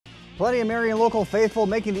Plenty of Marion local faithful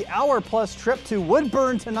making the hour-plus trip to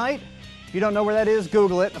Woodburn tonight. If you don't know where that is,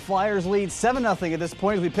 Google it. The Flyers lead 7-0 at this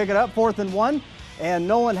point as we pick it up, 4th and 1. And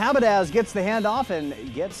Nolan Habadaz gets the handoff and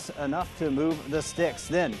gets enough to move the sticks.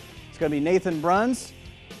 Then it's going to be Nathan Bruns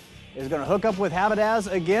is going to hook up with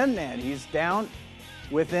Habadaz again, and he's down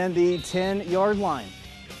within the 10-yard line.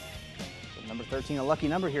 Number 13, a lucky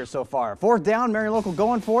number here so far. 4th down, Marion local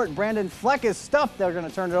going for it. Brandon Fleck is stuffed. They're going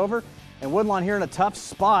to turn it over. And Woodlan here in a tough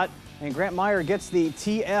spot. And Grant Meyer gets the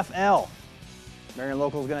TFL. Marion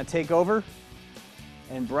local is going to take over.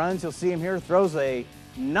 And Bruns, you'll see him here, throws a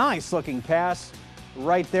nice-looking pass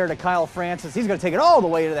right there to Kyle Francis. He's going to take it all the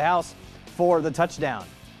way to the house for the touchdown.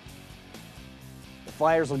 The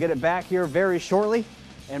Flyers will get it back here very shortly.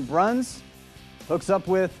 And Bruns hooks up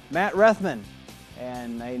with Matt Rethman.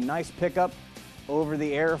 And a nice pickup over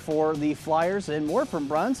the air for the Flyers. And more from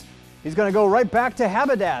Bruns. He's going to go right back to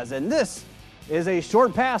Habadaz. And this is a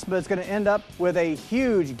short pass, but it's going to end up with a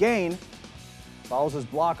huge gain. Follows his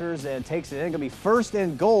blockers and takes it in. Going to be 1st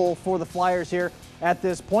and goal for the Flyers here at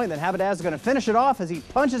this point. Then Habadaz is going to finish it off as he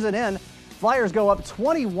punches it in. Flyers go up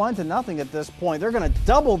 21-0 at this point. They're going to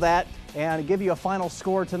double that and give you a final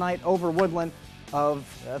score tonight over Woodlan of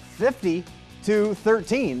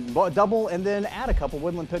 50-13. Double and then add a couple.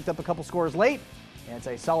 Woodlan picked up a couple scores late, and it's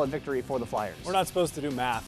a solid victory for the Flyers. We're not supposed to do math.